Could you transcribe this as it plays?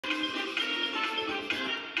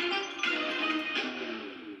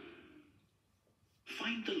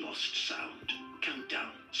lost sound.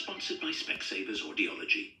 Countdown, sponsored by Specsavers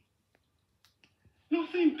Audiology.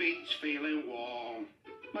 Nothing beats feeling warm.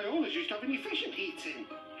 My owners used to have inefficient heating.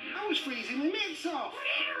 I was freezing my mitts off.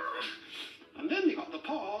 And then they got the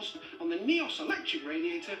pause on the Neos electric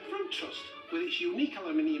radiator from Trust, with its unique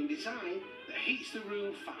aluminium design that heats the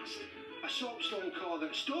room fast. A soapstone core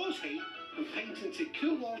that stores heat, and patented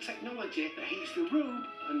cool wall technology that heats the room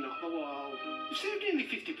and not the wall. You've saved nearly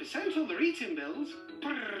 50% on their heating bills.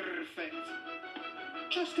 Perfect.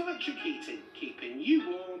 Trust electric heating, keeping you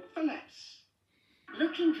warm for less.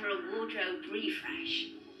 Looking for a wardrobe refresh?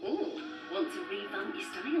 Or want to revamp your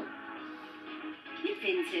style? With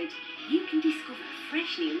Vinted, you can discover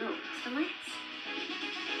fresh new looks for less.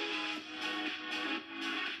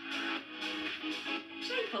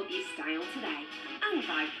 Shape up your style today and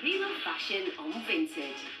buy pre-loved fashion on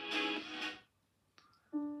Vinted.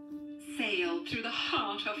 Sail through the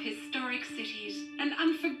heart of historic cities and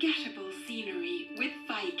unforgettable scenery with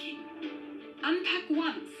Viking. Unpack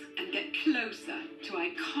once and get closer to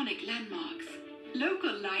iconic landmarks,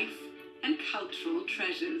 local life and cultural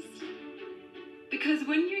treasures. Because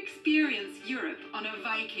when you experience Europe on a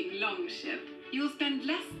Viking longship, you'll spend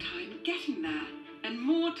less time getting there and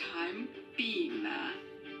more time being there.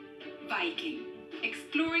 Viking,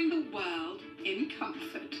 exploring the world in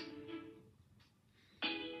comfort.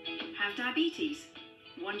 Have diabetes?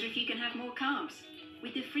 Wonder if you can have more carbs?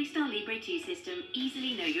 With the Freestyle Libre 2 system,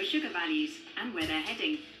 easily know your sugar values and where they're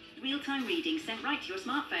heading. Real-time readings sent right to your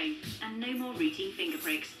smartphone and no more routine finger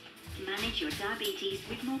pricks. Manage your diabetes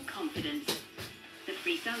with more confidence. The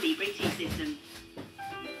Freestyle Libre 2 system.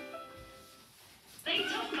 Say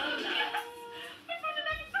Tombola!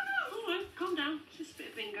 Alright, calm down. It's just a bit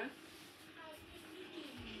of bingo.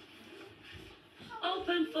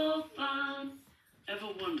 Open for fun.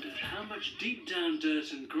 Ever wondered how much deep down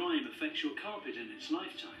dirt and grime affects your carpet in its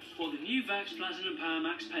lifetime? Well, the new VAX Platinum Power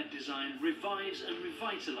Max Pet design revives and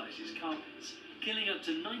revitalizes carpets, killing up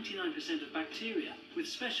to 99% of bacteria with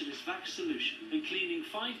specialist VAX solution and cleaning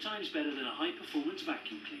 5 times better than a high-performance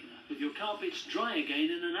vacuum cleaner, with your carpets dry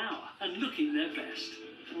again in an hour and looking their best.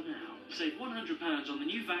 For now, save £100 on the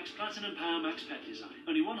new VAX Platinum Power Max Pet design.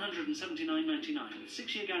 Only £179.99 with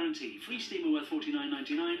 6-year guarantee, free steamer worth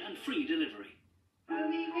 £49.99 and free delivery. Are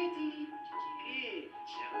we ready?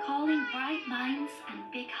 Calling bright minds and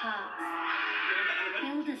big hearts,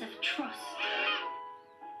 builders of trust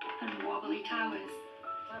and wobbly towers,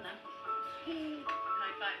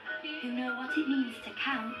 who know what it means to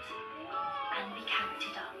count and be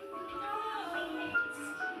counted on,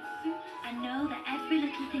 and know that every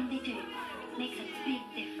little thing they do makes a big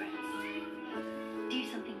difference. Do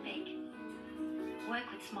something big. Work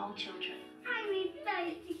with small children. I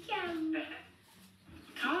replaced the camera.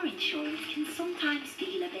 Car insurance can sometimes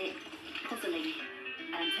feel a bit puzzling.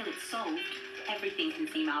 Until it's solved, everything can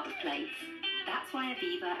seem out of place. That's why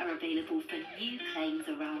Avivia are available for new claims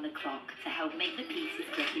around the clock to help make the pieces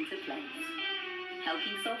click into place.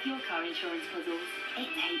 Helping solve your car insurance puzzles,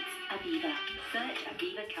 it takes Avivia. Search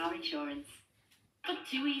Avivia Car Insurance. For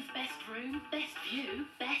TUI's best room, best view,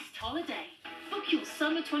 best holiday. Book your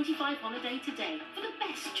summer 25 holiday today for the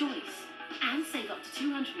best choice. And save up to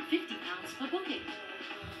 £250 per booking.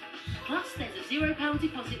 Plus, there's a £0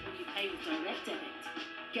 deposit when you pay with direct debit.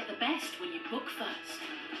 Get the best when you book first.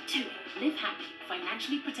 TUI, live happy,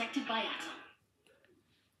 financially protected by Atom.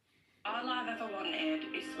 All I've ever wanted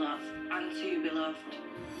is love, and to be loved.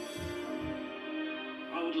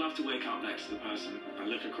 I would love to wake up next to the person and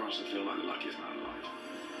look across and feel like the luckiest man alive.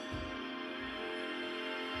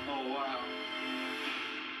 Oh wow.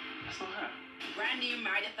 That's not her. Brand new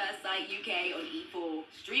Married at First Sight UK on E4.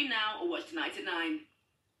 Stream now or watch tonight at 9.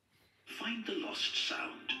 Find the lost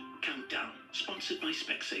sound. Countdown, sponsored by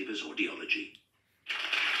Specsavers Audiology.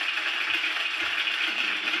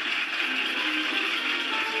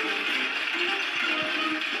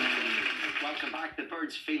 Welcome back. The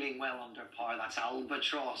Birds feeling well under par. That's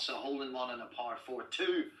Albatross, a hole-in-one and a par 4,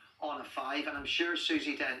 2 on a 5. And I'm sure,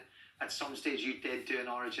 Susie, then at some stage you did do an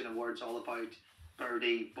Origin Awards all about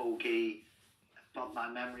birdie, bogey, but my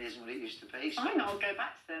memory isn't what it used to be. So I know, I'll go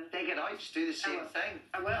back to them. dig it out, just do the same thing.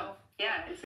 I will. Yeah, it's